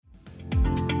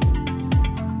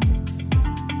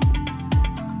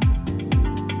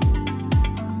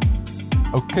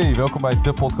Oké, welkom bij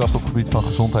de podcast op het gebied van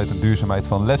gezondheid en duurzaamheid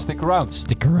van Let's Stick Around.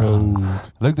 Stick around.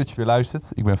 Leuk dat je weer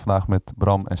luistert. Ik ben vandaag met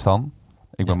Bram en Stan.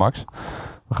 Ik ben Max.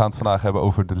 We gaan het vandaag hebben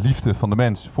over de liefde van de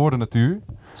mens voor de natuur.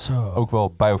 Zo. Ook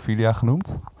wel Biophilia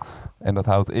genoemd. En dat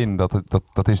houdt in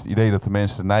dat is het idee dat de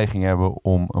mensen de neiging hebben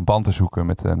om een band te zoeken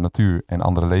met de natuur en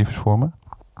andere levensvormen.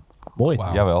 Mooi.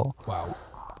 Wauw. Jawel. Wauw.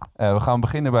 We gaan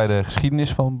beginnen bij de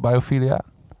geschiedenis van Biophilia.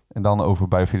 En dan over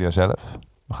Biophilia zelf.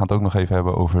 We gaan het ook nog even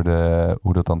hebben over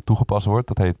hoe dat dan toegepast wordt.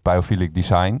 Dat heet Biophilic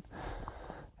design.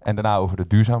 En daarna over de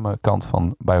duurzame kant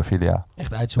van Biophilia. Echt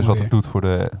Dus uitzoomen wat het doet voor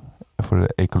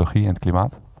de ecologie en het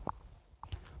klimaat.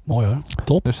 Mooi hoor.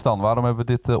 Top. Dus Stan, waarom hebben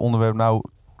we dit onderwerp nou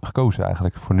gekozen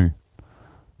eigenlijk voor nu?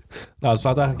 Nou, het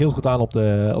slaat eigenlijk heel goed aan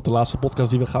op de laatste podcast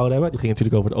die we gehouden hebben. Die ging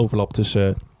natuurlijk over het overlap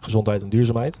tussen gezondheid en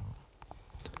duurzaamheid.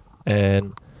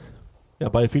 En ja,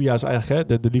 Biophilia is eigenlijk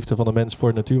de liefde van de mens voor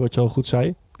de natuur, wat je al goed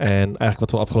zei. En eigenlijk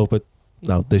wat we de afgelopen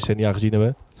decennia gezien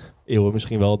hebben, eeuwen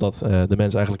misschien wel, dat de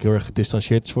mens eigenlijk heel erg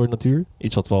gedistanceerd is voor de natuur.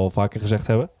 Iets wat we al vaker gezegd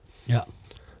hebben. Ja.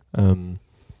 We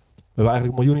hebben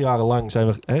eigenlijk miljoenen jaren lang zijn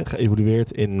we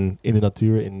geëvolueerd in de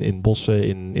natuur, in bossen,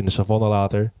 in de savanne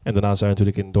later. En daarna zijn we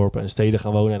natuurlijk in dorpen en steden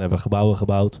gaan wonen en hebben gebouwen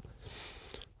gebouwd.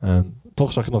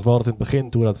 Toch zag je nog wel dat in het begin,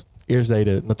 toen we dat eerst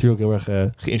deden, natuurlijk heel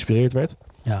erg geïnspireerd werd.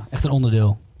 Ja, echt een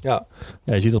onderdeel. Ja,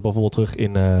 je ziet dat bijvoorbeeld terug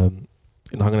in de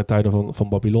hangende tuinen van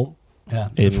Babylon. Ja,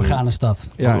 de vergane stad.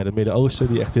 Ja, in het Midden-Oosten,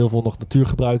 die echt heel veel nog natuur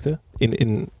gebruikten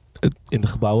in de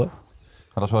gebouwen.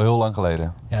 Maar dat is wel heel lang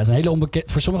geleden. Ja, het is een hele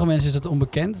onbekend. Voor sommige mensen is het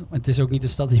onbekend. Maar het is ook niet een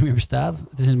stad die meer bestaat.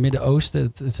 Het is in het Midden-Oosten.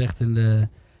 Het is echt in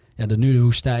de nu de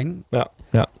woestijn. Ja.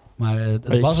 Maar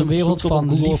het was een wereld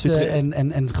van liefde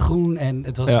en groen. En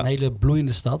het was een hele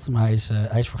bloeiende stad. Maar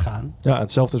hij is vergaan. Ja, en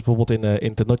hetzelfde is bijvoorbeeld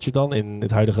in Tenochtitlan, in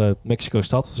het huidige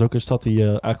Mexico-stad. Dat is ook een stad die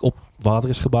eigenlijk op water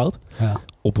is gebouwd. Ja.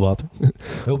 Op water.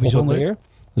 Heel bijzonder. Op het meer.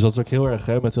 Dus dat is ook heel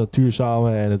erg met de natuur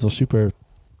samen. En het was super.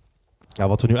 Ja,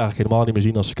 wat we nu eigenlijk helemaal niet meer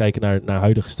zien als we kijken naar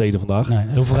huidige steden vandaag. Nee,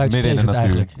 heel vooruitstrevend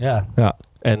eigenlijk. Ja.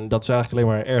 En dat is eigenlijk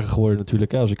alleen maar erger geworden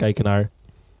natuurlijk. Hè. Als we kijken naar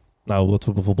wat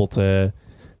we bijvoorbeeld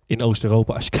in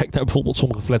Oost-Europa, als je kijkt naar bijvoorbeeld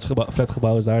sommige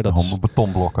flatgebouwen daar. Dat is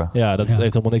betonblokken. Ja, dat heeft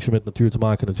helemaal niks meer met natuur te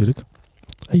maken natuurlijk.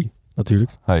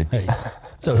 Natuurlijk. Hey.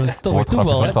 Zo, toch weer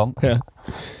toeval, hè? Ja.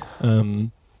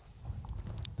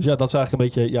 Dus ja, dat is eigenlijk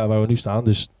een beetje waar we nu staan.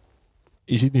 Dus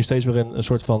je ziet nu steeds meer een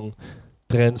soort van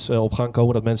trends op gang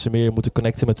komen dat mensen meer moeten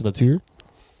connecten met de natuur.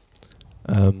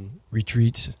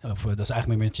 Retreats, of dat is eigenlijk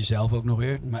meer met jezelf ook nog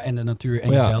weer. Maar en de natuur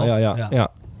en jezelf.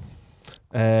 Ja.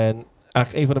 En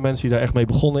eigenlijk een van de mensen die daar echt mee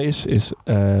begonnen is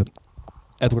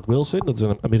Edward Wilson. Dat is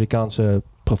een Amerikaanse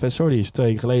professor. Die is 2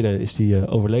 weken geleden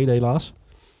overleden helaas.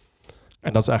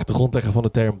 En dat is eigenlijk de grondlegger van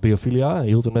de term biophilia. Hij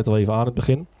hield hem net al even aan het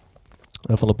begin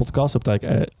van de podcast. Dat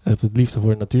betekent het liefde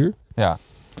voor de natuur. Ja.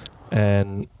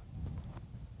 En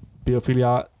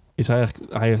biophilia hij heeft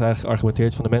eigenlijk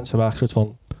geargumenteerd van de mensen hebben eigenlijk een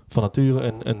soort van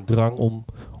nature een drang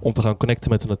om te gaan connecten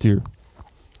met de natuur.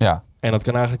 Ja. En dat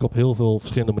kan eigenlijk op heel veel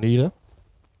verschillende manieren.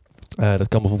 Dat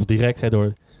kan bijvoorbeeld direct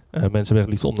door mensen hebben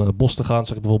liefde om naar het bos te gaan.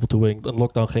 Zeg bijvoorbeeld toen we in een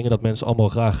lockdown gingen, dat mensen allemaal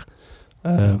graag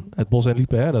het bos in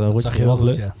liepen. Hè, dat zag je heel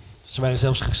goed, ja. Ze waren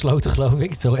zelfs gesloten, geloof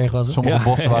ik. Zo erg was het. Sommige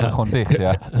bossen waren gewoon dicht,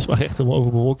 ja. Dat waren echt helemaal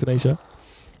overbewolkt ineens, ja.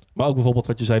 Maar ook bijvoorbeeld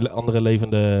wat je zei, andere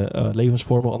levende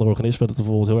levensvormen, andere organismen. Dat we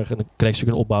bijvoorbeeld heel erg een connectie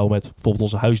kunnen opbouwen met bijvoorbeeld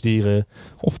onze huisdieren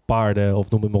of paarden of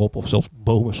noem het maar op. Of zelfs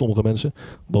bomen, sommige mensen.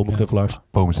 Bomenknuffelaars.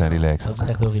 Bomen zijn relaxed. Dat is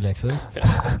echt heel relaxed, hè?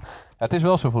 Ja, het is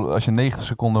wel zo, als je 90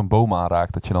 seconden een boom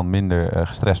aanraakt, dat je dan minder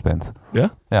gestrest bent.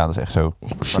 Ja? Ja, dat is echt zo.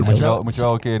 Maar moet je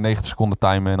wel een keer 90 seconden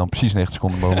timen en dan precies 90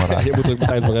 seconden een boom aanraken. Je moet er ook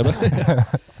tijd voor hebben. En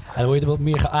dan word je er wat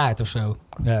meer geaard of zo.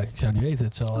 Ja, ik zou niet weten.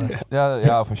 Het zal,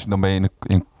 Ja, of als je, dan ben je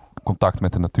in contact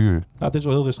met de natuur. Nou, het is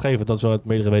wel heel rustgevend. Dat is wel uit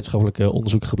meerdere wetenschappelijke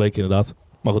onderzoeken gebleken inderdaad.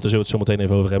 Maar goed, daar zullen we het zo meteen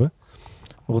even over hebben.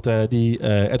 Maar goed,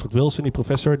 Edward Wilson, die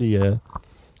professor, die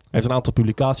heeft een aantal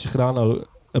publicaties gedaan.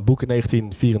 Een boek in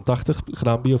 1984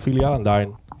 gedaan, Biophilia. En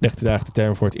daarin legt hij eigenlijk de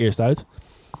term voor het eerst uit.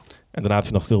 En daarna heeft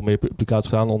hij nog veel meer publicaties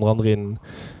gedaan. Onder andere in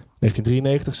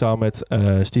 1993 samen met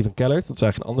Stephen Kellert. Dat is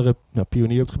eigenlijk een andere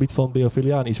pionier op het gebied van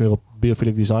biophilia. En iets meer op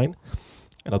biophilic design.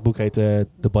 En dat boek heet de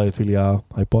Biophilia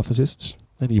Hypothesis. Dus,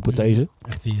 die hypothese.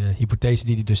 Echt die hypothese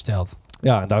die hij dus stelt.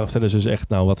 Ja, en daar vertellen ze dus echt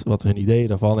wat hun ideeën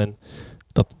daarvan. En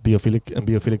dat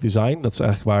biophilic design, dat is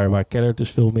eigenlijk waar Kellert dus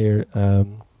veel meer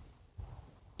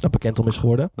bekend om is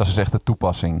geworden. Dat is echt de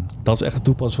toepassing. Dat is echt de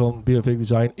toepassing van biophilic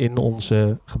design in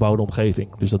onze gebouwde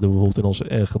omgeving. Dus dat doen we bijvoorbeeld in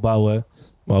onze gebouwen,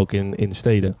 maar ook in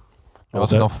steden. Wat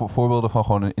zijn dan voorbeelden van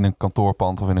gewoon in een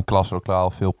kantoorpand of in een klaslokaal?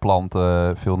 Veel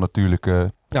planten, veel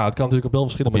natuurlijke... Ja, het kan natuurlijk op heel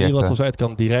verschillende manieren wat we zei. Het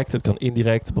kan direct, het kan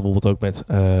indirect. Bijvoorbeeld ook met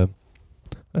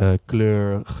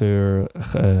kleur, geur,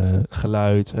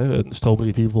 geluid. Een stromende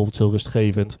rivier bijvoorbeeld is heel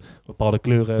rustgevend. Bepaalde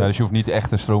kleuren. Ja, dus je hoeft niet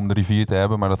echt een stromende rivier te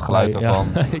hebben, maar dat geluid daarvan...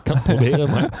 Ja, ik kan het proberen,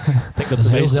 maar ik denk dat is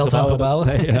een heel zeldzaam gebouw.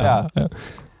 Ja.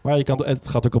 Maar het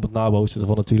gaat ook op het nabootsen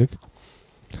ervan natuurlijk.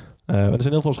 Er zijn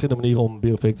heel veel verschillende manieren om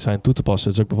biophilia design toe te passen.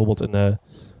 Het is ook bijvoorbeeld een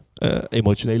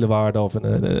emotionele waarde of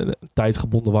een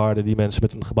tijdgebonden waarde die mensen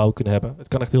met een gebouw kunnen hebben. Het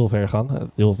kan echt heel ver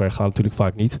gaan. Heel ver gaan natuurlijk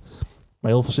vaak niet.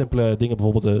 Maar heel veel simpele dingen,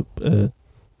 bijvoorbeeld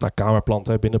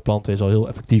kamerplanten, binnenplanten is al heel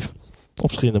effectief op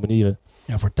verschillende manieren.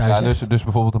 Ja, voor thuis. Ja, dus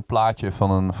bijvoorbeeld een plaatje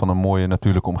van een mooie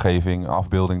natuurlijke omgeving, een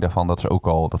afbeelding daarvan,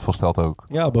 dat volstelt ook.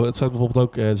 Ja, het zijn bijvoorbeeld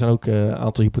ook, er zijn ook een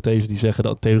aantal hypothesen die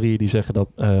zeggen theorieën die zeggen dat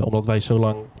omdat wij zo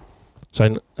lang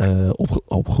zijn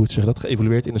opgegroeid,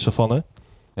 geëvolueerd in de savanne,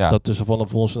 dat de savanne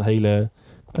voor ons een hele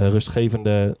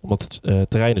rustgevende, omdat het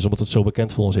terrein is, omdat het zo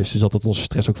bekend voor ons is dat het onze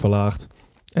stress ook verlaagt.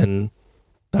 En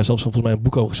daar is zelfs volgens mij een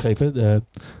boek over geschreven, de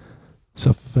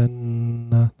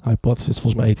Savanna Hypothesis,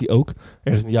 volgens mij heet die ook.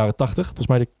 Ergens in de jaren 80, volgens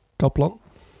mij de Kaplan.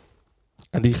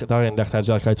 En daarin legt hij dus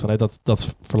eigenlijk uit van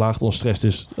dat verlaagt ons stress.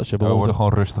 Dus als je we worden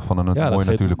gewoon rustig van een mooie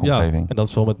natuurlijke omgeving. En dat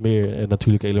is wel met meer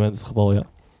natuurlijke elementen het geval, ja.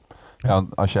 Ja,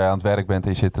 als jij aan het werk bent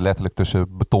en je zit letterlijk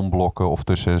tussen betonblokken of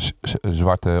tussen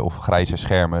zwarte of grijze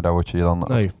schermen, daar word je dan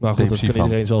nee, maar goed, dat kan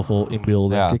iedereen zelf wel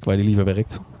inbeelden, denk ik, waar die liever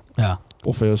werkt. Ja.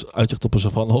 Of hij uitzicht op een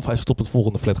savanne, of hij zit op het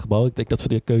volgende flatgebouw. Ik denk dat we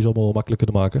die keuze allemaal wel makkelijk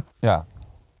kunnen maken. Ja.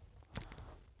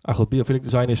 Goed, biophilia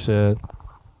design is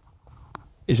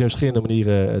in verschillende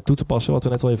manieren toe te passen, wat we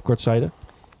net al even kort zeiden.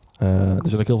 Er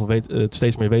zijn ook heel veel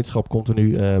steeds meer wetenschap komt er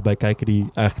nu bij kijken die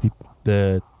eigenlijk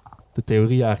de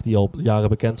theorieën eigenlijk die al jaren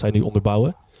bekend zijn, nu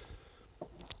onderbouwen.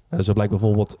 Zo blijkt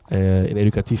bijvoorbeeld in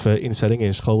educatieve instellingen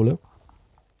in scholen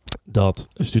dat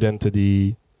studenten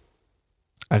die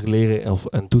eigenlijk leren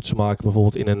en toetsen maken,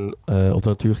 bijvoorbeeld in een op de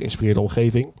natuur geïnspireerde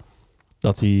omgeving,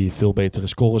 dat die veel betere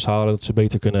scores halen, dat ze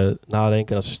beter kunnen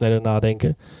nadenken, dat ze sneller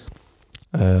nadenken.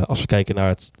 Als we kijken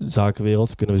naar de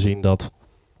zakenwereld, kunnen we zien dat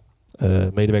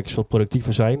medewerkers veel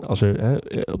productiever zijn als er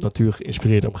op natuur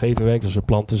geïnspireerde omgeving werkt, als er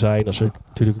planten zijn, als er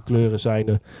natuurlijke kleuren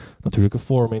zijn, natuurlijke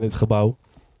vormen in het gebouw.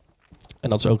 En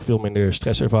dat ze ook veel minder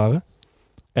stress ervaren.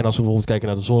 En als we bijvoorbeeld kijken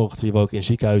naar de zorg, die we ook in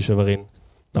ziekenhuizen waarin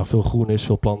veel groen is,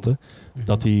 veel planten,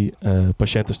 dat die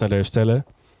patiënten sneller herstellen,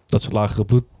 dat ze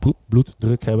lagere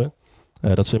bloeddruk hebben,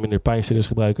 dat ze minder pijnstillers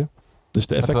gebruiken. Dus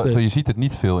de effecten... Je ziet het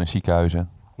niet veel in ziekenhuizen.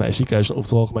 Nee, ziekenhuizen over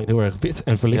het algemeen heel erg wit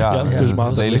en verlicht.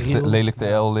 Lelijk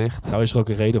TL-licht. Nou is er ook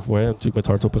een reden voor. Hè? Natuurlijk met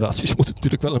hartoperaties moet het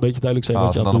natuurlijk wel een beetje duidelijk zijn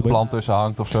wat je aan het doen bent. Als er dan een plant tussen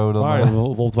hangt of zo. Dan maar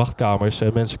bijvoorbeeld wachtkamers.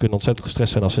 Mensen kunnen ontzettend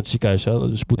gestrest zijn als ze in het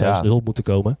ziekenhuis de spoedeisende hulp moeten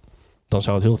komen. Dan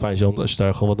zou het heel fijn zijn als je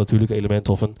daar gewoon wat natuurlijke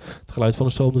elementen of het geluid van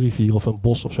een stromende rivier of een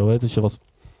bos of zo. Dat je wat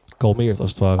kalmeert als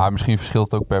het ware. Maar misschien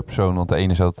verschilt het ook per persoon. Want de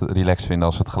ene zou het relaxed vinden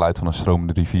als het geluid van een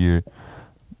stromende rivier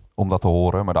om dat te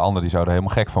horen. Maar de andere die zou er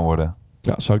helemaal gek van worden.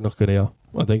 Ja, zou ik nog kunnen, ja.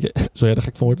 Wat denk je? Zou jij er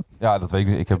gek van worden? Ja, dat weet ik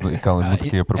niet. Ik kan het moet een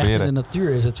keer proberen. Echt in de natuur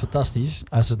is het fantastisch.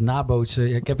 Als het nabootsen...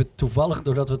 Ja, ik heb het toevallig,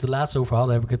 doordat we het er laatst over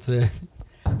hadden, heb ik het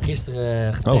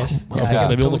gisteren getest. Ik heb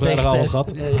het gewoon meteen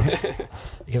gehad.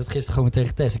 Ik heb het gisteren gewoon meteen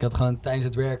getest. Ik had gewoon tijdens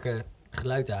het werken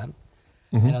geluid aan.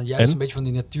 En dan juist een beetje van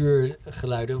die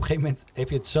natuurgeluiden. Op een gegeven moment heb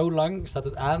je het zo lang, staat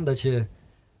het aan, dat je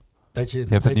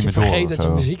vergeet dat je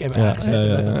muziek hebt aangezet. En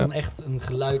dat het dan echt een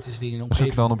geluid is die in een omgeving...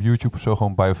 Zoek dan op YouTube of zo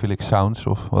gewoon Biophilic Sounds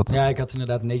of wat? Ja, ik had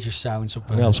inderdaad Nature Sounds op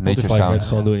Spotify kan je het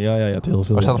gewoon doen. Ja, het heel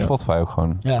veel. Maar staat op Spotify ook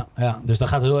gewoon? Ja. Dus dat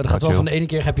gaat wel van de ene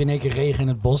keer heb je in één keer regen in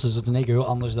het bos. Dus dat is in één keer heel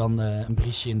anders dan een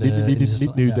briesje in de...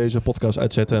 Niet nu deze podcast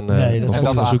uitzetten en dat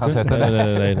aan gaan zetten.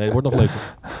 Nee, het wordt nog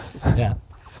leuker. Ja.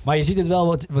 Maar je ziet het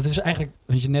wel, wat is eigenlijk...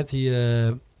 Want je net die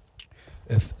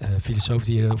filosoof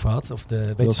die je erover had, of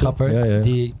de wetenschapper,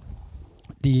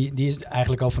 die is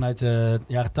eigenlijk al vanuit de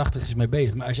jaren 80 is mee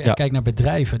bezig. Maar als je echt kijkt naar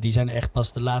bedrijven, die zijn er echt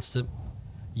pas de laatste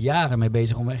jaren mee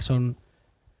bezig om echt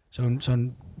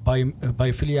zo'n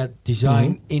Biophilia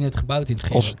design in het gebouw te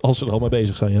geven. Als ze er al mee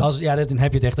bezig zijn, ja. Dan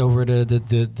heb je het echt over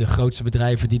de grootste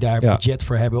bedrijven die daar budget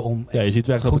voor hebben om je ziet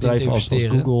echt goed bedrijven als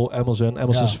Google,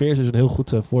 Amazon Sphere is een heel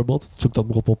goed voorbeeld. Zoek dat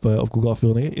maar op Google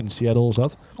afbeeldingen. In Seattle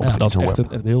zat. Dat is echt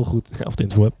een heel goed... Op de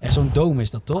interweb. Echt zo'n dome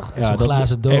is dat toch? Echt zo'n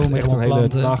glazen dome. Echt een hele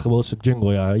nagebootste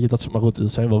jungle, ja. Maar goed,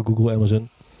 dat zijn wel Google, Amazon.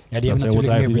 Ja, die hebben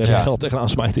natuurlijk meer budget. Geld tegenaan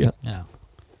smijten, ja.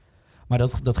 Maar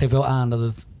dat geeft wel aan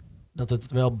dat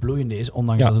het wel bloeiende is,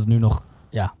 ondanks dat het nu nog...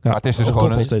 Ja, maar het is dus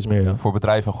gewoon steeds meer, voor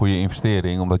bedrijven een goede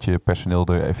investering, omdat je personeel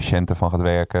er efficiënter van gaat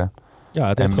werken. Ja,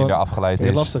 het en minder afgeleid is.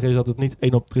 Het lastige is dat het niet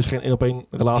er is geen 1-op-1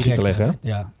 relatie direct te leggen.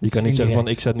 Ja, je kan niet zeggen van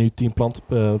ik zet nu 10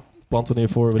 planten neer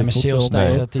voor... En mijn sales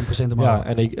stijgen 10%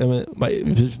 omhoog. Ja, maar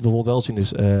bijvoorbeeld wel zien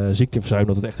is ziekteverzuim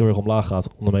dat het echt heel erg omlaag gaat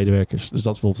onder medewerkers. Dus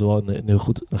dat is bijvoorbeeld wel een heel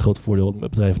goed, een groot voordeel dat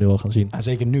bedrijven nu al gaan zien. Ja,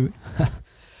 zeker nu.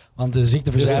 Want de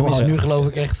ziekteverzuim is nu geloof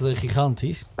ik echt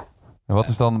gigantisch. En wat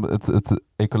is dan het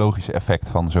ecologische effect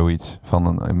van zoiets?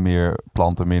 Van een meer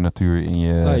planten, meer natuur in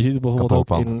je je ziet het bijvoorbeeld ook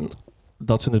kantoorpand?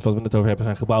 dat zijn wat we net over hebben,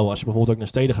 zijn gebouwen. Als je bijvoorbeeld ook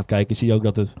naar steden gaat kijken, zie je ook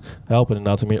dat het helpen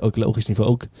inderdaad een meer ecologisch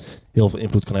niveau ook heel veel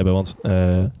invloed kan hebben. Want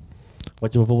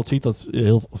wat je bijvoorbeeld ziet, dat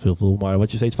heel veel, maar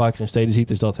wat je steeds vaker in steden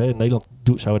ziet, is dat in Nederland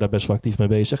zijn we daar best wel actief mee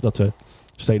bezig. Dat we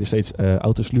steden steeds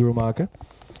autosluwer maken.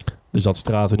 Dus dat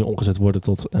straten nu omgezet worden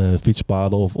tot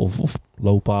fietspaden of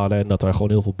looppaden. En dat daar gewoon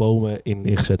heel veel bomen in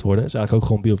ingezet worden. Dat is eigenlijk ook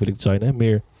gewoon biophilia design. Hè?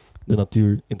 Meer de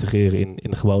natuur integreren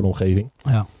in de gewone omgeving.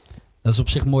 Ja, dat is op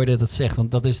zich mooi dat het zegt.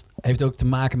 Want dat heeft ook te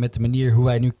maken met de manier hoe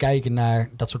wij nu kijken naar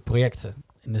dat soort projecten.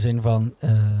 In de zin van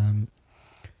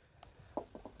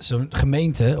zo'n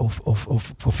gemeente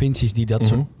of provincies die dat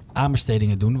soort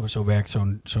aanbestedingen doen. Zo werkt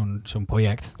zo'n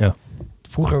project. Ja.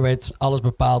 Vroeger werd alles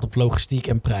bepaald op logistiek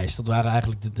en prijs. Dat waren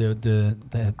eigenlijk de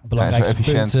belangrijkste zo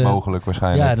efficiënt punten. mogelijk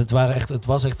waarschijnlijk. Ja, het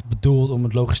was echt bedoeld om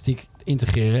het logistiek te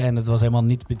integreren. En het was helemaal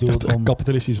niet bedoeld echt om...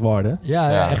 kapitalisch waarde.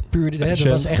 Ja, echt puur... Dat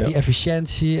was echt die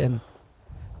efficiëntie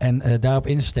en daarop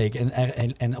insteken.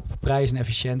 En op prijs en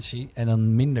efficiëntie. En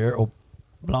dan minder op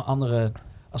andere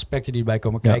aspecten die erbij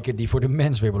komen kijken... die voor de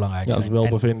mens weer belangrijk zijn. Ja,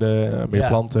 welbevinden, meer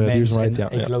planten, duurzaamheid. En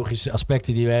ecologische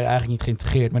aspecten die werden eigenlijk niet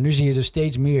geïntegreerd. Maar nu zie je dus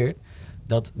steeds meer...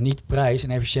 dat niet prijs en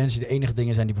efficiëntie de enige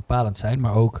dingen zijn die bepalend zijn,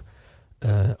 maar ook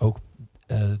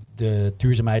de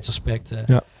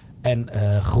duurzaamheidsaspecten en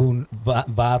groen,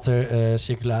 water,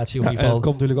 circulatie. Of in ieder geval... Dat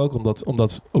komt natuurlijk ook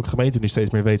omdat ook gemeenten nu steeds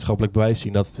meer wetenschappelijk bewijs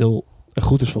zien dat het heel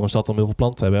goed is voor een stad om heel veel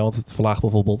planten te hebben. Want het verlaagt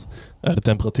bijvoorbeeld de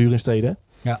temperatuur in steden.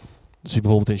 Ja. Dus je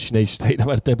bijvoorbeeld in Chinese steden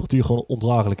waar de temperatuur gewoon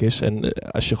ondraaglijk is. En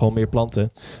als je gewoon meer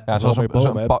planten, zoals meer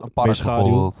bomen hebt, meer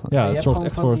schaduw. Ja, het zorgt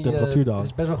echt voor temperatuurdaling.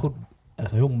 Het is best wel goed.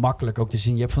 Heel makkelijk ook te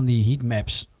zien. Je hebt van die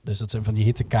heatmaps. Dus dat zijn van die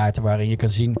hittekaarten waarin je kan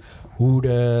zien hoe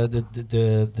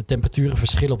de temperaturen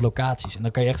verschillen op locaties. En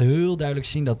dan kan je echt heel duidelijk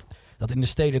zien dat in de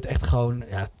steden het echt gewoon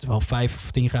wel 5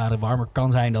 of 10 graden warmer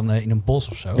kan zijn dan in een bos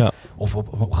of zo. Ja. Of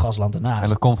op grasland ernaast. En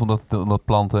dat komt omdat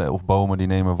planten of bomen die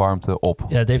nemen warmte op.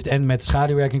 Ja, het heeft en met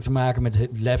schaduwwerking te maken met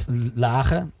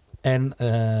lagen. En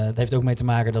het heeft ook mee te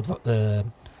maken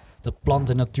dat plant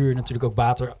en natuur natuurlijk ook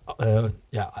water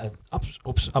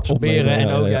absorberen en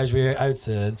ook juist weer uit.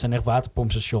 Het zijn echt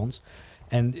waterpompstations.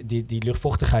 En die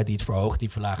luchtvochtigheid die het verhoogt, die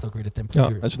verlaagt ook weer de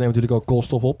temperatuur. Ja, en ze nemen natuurlijk ook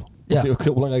koolstof op. Wat ook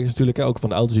heel belangrijk is natuurlijk. Ook van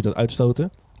de auto's die dat uitstoten.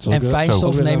 En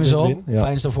fijnstof nemen ze op. Ja.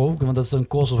 Fijnstof op, want dat is dan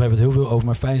koolstof, hebben we het heel veel over.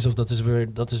 Maar fijnstof,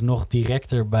 dat is nog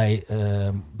directer bij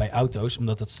auto's.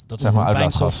 Omdat dat is maar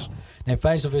fijnstof. Nee,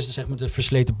 fijnstof is zeg maar de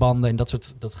versleten banden en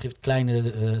dat geeft kleine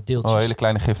deeltjes. Oh, hele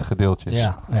kleine giftige deeltjes.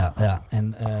 Ja.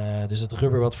 En dus het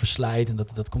rubber wat verslijt en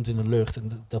dat komt in de lucht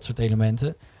en dat soort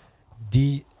elementen.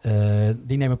 Die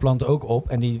nemen planten ook op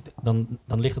en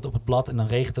dan ligt het op het blad en dan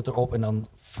regent het erop en dan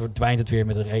verdwijnt het weer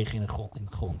met de regen in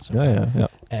de grond. Zeg maar. Ja.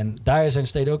 En daar zijn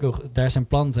steden ook daar zijn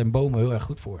planten en bomen heel erg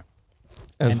goed voor.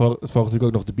 En het volgt natuurlijk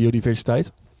ook nog de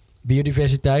biodiversiteit.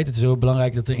 Biodiversiteit, het is heel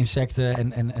belangrijk dat er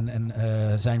insecten en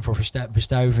zijn voor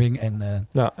bestuiving. En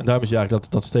daarom is het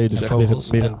eigenlijk dat steden dus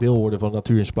echt meer een deel worden van de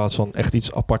natuur in plaats van echt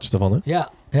iets aparts ervan. Hè?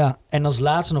 Ja. En als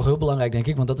laatste nog heel belangrijk, denk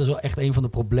ik, want dat is wel echt een van de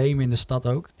problemen in de stad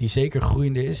ook, die zeker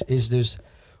groeiende is dus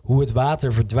hoe het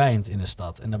water verdwijnt in de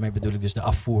stad. En daarmee bedoel ik dus de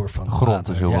afvoer van het grond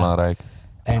water. Is heel belangrijk.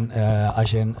 En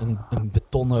als je een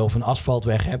betonnen of een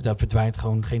asfaltweg hebt, daar verdwijnt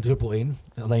gewoon geen druppel in.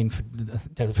 Alleen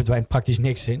er verdwijnt praktisch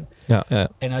niks in. Ja.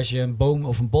 En als je een boom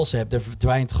of een bos hebt, er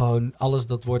verdwijnt gewoon alles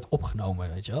dat wordt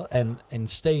opgenomen, weet je wel. En in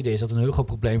steden is dat een heel groot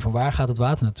probleem van waar gaat het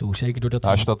water naartoe? Zeker doordat...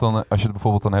 Nou, als je het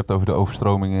bijvoorbeeld dan hebt over de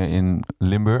overstromingen in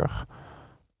Limburg,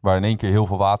 waar in één keer heel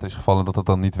veel water is gevallen, dat het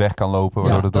dan niet weg kan lopen.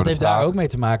 Ja, dat heeft daar ook mee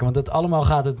te maken. Want het allemaal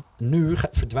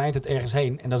verdwijnt het ergens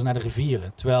heen en dat is naar de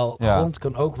rivieren. Terwijl grond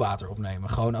kan ook water opnemen.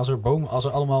 Gewoon als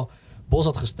er allemaal bos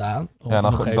had gestaan.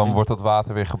 Dan wordt dat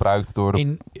water weer gebruikt door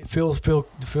in veel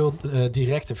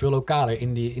directer, veel lokaler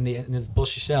in het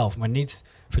bosje zelf. Maar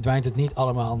verdwijnt het niet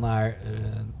allemaal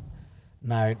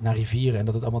naar rivieren en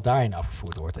dat het allemaal daarin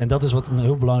afgevoerd wordt. En dat is wat een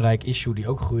heel belangrijk issue die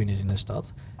ook groeiend is in de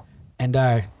stad. En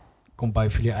daar komt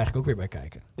Biophilia eigenlijk ook weer bij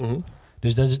kijken. Mm-hmm.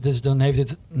 Dus dan heeft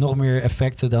het nog meer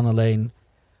effecten dan alleen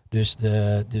dus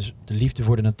de liefde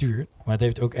voor de natuur. Maar het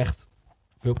heeft ook echt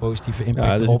veel positieve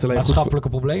impact op maatschappelijke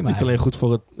problemen. Niet alleen goed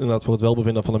voor het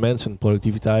welbevinden van de mensen,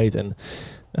 productiviteit en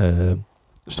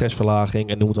stressverlaging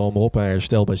en noem het allemaal op. En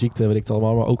herstel bij ziekte, weet ik het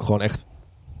allemaal. Maar ook gewoon echt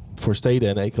voor steden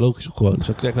en ecologisch gewoon. Dus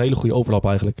dat is echt een hele goede overlap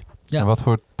eigenlijk. Ja. En wat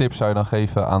voor tips zou je dan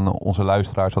geven aan onze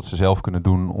luisteraars wat ze zelf kunnen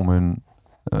doen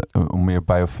om meer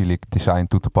biophilic design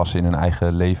toe te passen in hun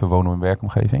eigen leven, wonen en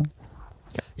werkomgeving?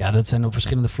 Ja, dat zijn op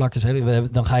verschillende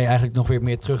vlakken. Dan ga je eigenlijk nog weer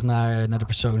meer terug naar de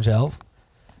persoon zelf.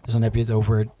 Dus dan heb je het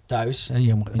over thuis, hè,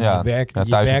 je werk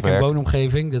en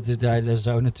woonomgeving. Daar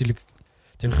zou natuurlijk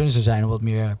ten gunste zijn om wat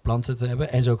meer planten te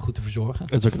hebben en ze ook goed te verzorgen.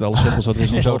 Het is ook het allersimpelste. Dat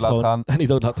is niet dood laten gaan. Niet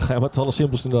dood laten gaan, maar het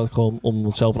allersimpelste inderdaad gewoon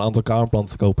om zelf een aantal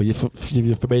kamerplanten te kopen.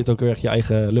 Je verbetert ook erg je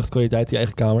eigen luchtkwaliteit, je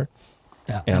eigen kamer.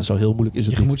 Ja, zo heel moeilijk is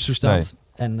het je gemoedstoestand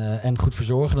en goed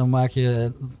verzorgen. Dan maak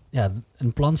je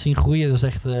een plant zien groeien. Dat is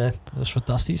echt dat is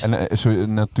fantastisch. En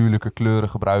zo'n natuurlijke kleuren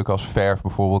gebruiken als verf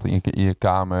bijvoorbeeld in je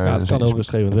kamer. Ja, dat kan ook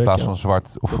rustgevend werken. In plaats van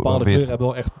zwart of bepaalde wit. kleuren hebben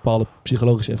wel echt bepaalde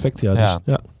psychologische effecten. Ja.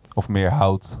 Dus, Of meer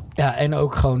hout. Ja, en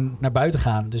ook gewoon naar buiten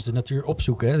gaan. Dus de natuur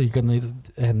opzoeken. Hè. Je kan niet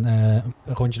een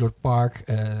rondje door het park.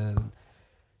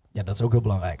 Dat is ook heel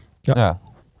belangrijk. Ja.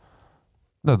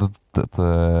 Nou, dat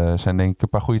zijn denk ik een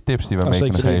paar goede tips die we mee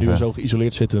kunnen geven. Zeker nu zo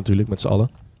geïsoleerd zitten natuurlijk met z'n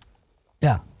allen.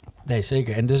 Ja, nee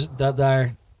zeker. En dus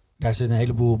daar zitten een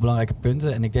heleboel belangrijke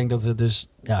punten. En ik denk dat het dus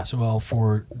zowel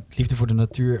voor liefde voor de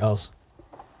natuur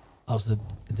als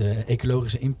de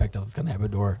ecologische impact dat het kan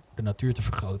hebben door de natuur te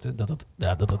vergroten,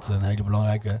 dat het een hele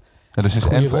belangrijke dus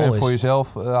goede rol is. En voor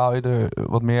jezelf haal je er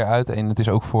wat meer uit. En het is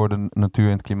ook voor de natuur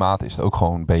en het klimaat is het ook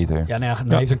gewoon beter.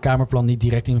 Dan heeft een kamerplan niet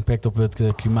direct impact op het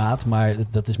klimaat, maar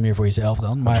dat is meer voor jezelf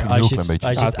dan. Maar als je het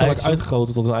kan ook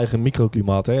uitgegoten tot een eigen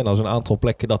microklimaat. Hè? En als een aantal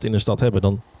plekken dat in de stad hebben,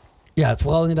 dan... Ja,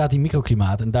 vooral inderdaad die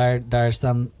microklimaat. En daar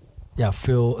staan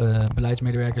veel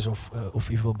beleidsmedewerkers of in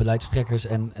ieder geval beleidstrekkers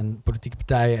en politieke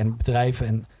partijen en bedrijven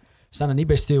en staan er niet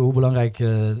bij stil hoe belangrijk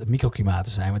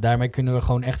microklimaten zijn. Maar daarmee kunnen we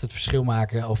gewoon echt het verschil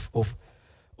maken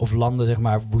of landen zeg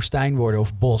maar woestijn worden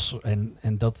of bos.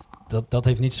 En dat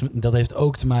heeft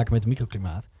ook te maken met het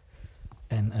microklimaat.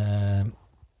 En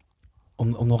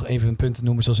om nog even een punt te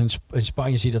noemen, zoals in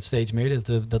Spanje zie je dat steeds meer,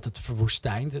 dat het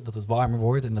verwoestijnt, dat het warmer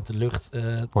wordt en dat de lucht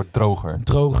wordt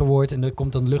droger wordt. En er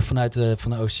komt dan lucht vanuit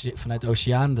de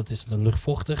oceaan, dat is dan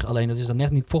luchtvochtig. Alleen dat is dan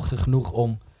net niet vochtig genoeg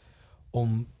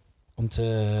om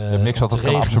de mix wat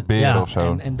te absorberen of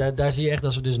zo. En daar zie je echt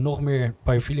dat we dus nog meer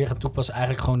Biophilia gaan toepassen,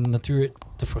 eigenlijk gewoon de natuur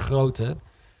te vergroten.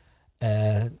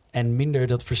 En minder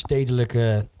dat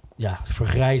verstedelijke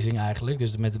vergrijzing eigenlijk.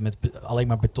 Dus met alleen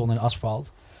maar beton en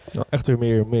asfalt. Nou, echt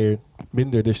weer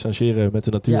minder distancieren met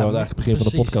de natuur, waar we eigenlijk begin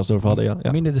van de podcast over hadden.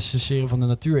 Ja. Minder distancieren van de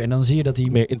natuur. En dan zie je dat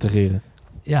die... Meer integreren.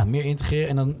 Ja, meer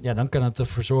integreren. En dan kan het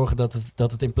ervoor zorgen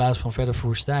dat het in plaats van verder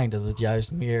verwoestijn, dat het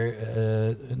juist meer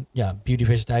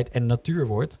biodiversiteit en natuur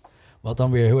wordt. Wat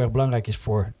dan weer heel erg belangrijk is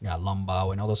voor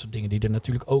landbouw en al dat soort dingen die er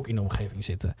natuurlijk ook in de omgeving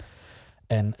zitten.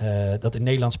 En dat in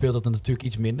Nederland speelt dat dan natuurlijk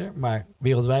iets minder. Maar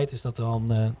wereldwijd is dat al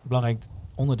een belangrijk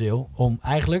onderdeel om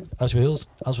eigenlijk, als we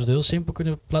het heel simpel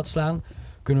kunnen platslaan,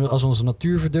 kunnen we als onze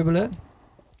natuur verdubbelen,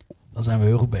 dan zijn we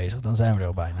heel goed bezig. Dan zijn we er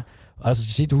al bijna. Als je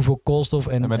ziet hoeveel koolstof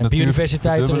en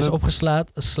biodiversiteit er is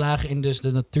opgeslagen in dus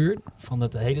de natuur, van de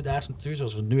hedendaagse natuur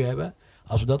zoals we het nu hebben.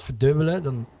 Als we dat verdubbelen,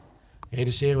 dan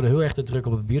reduceren we heel erg de druk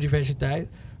op de biodiversiteit.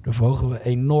 Dan verhogen we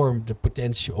enorm de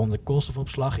potentie om de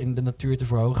koolstofopslag in de natuur te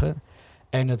verhogen.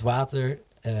 En het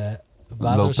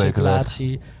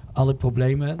watercirculatie, alle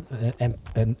problemen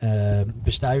en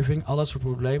bestuiving, al dat soort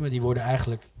problemen, die worden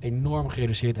eigenlijk enorm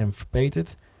gereduceerd en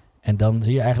verbeterd. En dan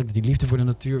zie je eigenlijk die liefde voor de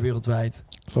natuur wereldwijd.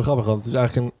 Van grappig, want het is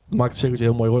eigenlijk maakt het cirkeltje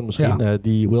heel mooi rond misschien. Ja.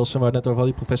 Die Wilson, waar het net over had,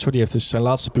 die professor, die heeft dus zijn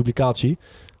laatste publicatie,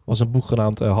 was een boek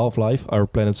genaamd Half-Life, Our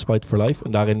Planet's Fight for Life.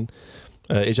 En daarin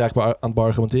is eigenlijk aan het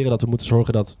argumenteren dat we moeten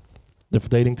zorgen dat de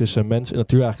verdeling tussen mens en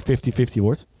natuur eigenlijk 50-50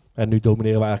 wordt. En nu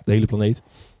domineren we eigenlijk de hele planeet.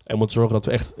 En we moeten zorgen dat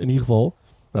we echt in ieder geval,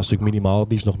 dat is natuurlijk minimaal,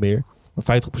 liefst nog meer,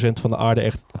 maar 50% van de aarde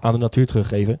echt aan de natuur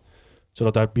teruggeven.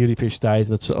 Zodat daar biodiversiteit,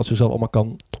 dat ze als zichzelf allemaal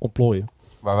kan ontplooien.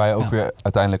 Waar wij ook weer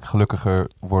uiteindelijk gelukkiger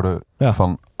worden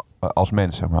van als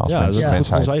mens, zeg maar. Als dat is goed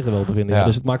voor ons eigen welbevinden. Ja.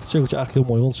 Dus het maakt het cirkeltje eigenlijk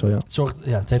heel mooi rond zo,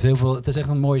 ja. Het heeft heel veel, het is echt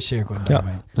een mooie cirkel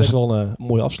daarmee. Het is wel een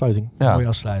mooie afsluiting. Ja. Mooie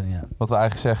afsluiting, ja. Wat we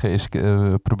eigenlijk zeggen is,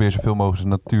 probeer zoveel mogelijk de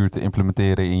natuur te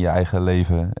implementeren in je eigen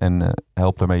leven. En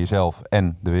help daarmee jezelf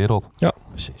en de wereld. Ja,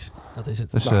 precies. Dat is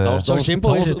het. Dus, zo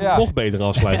simpel is het. Nog betere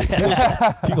afsluiting.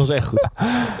 Die was echt goed.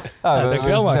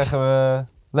 Dankjewel, Max. Zeggen we,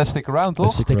 let's stick around, toch?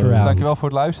 Let's stick around. Dankjewel voor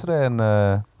het luisteren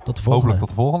en tot de volgende. Hopelijk tot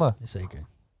de volgende. Zeker.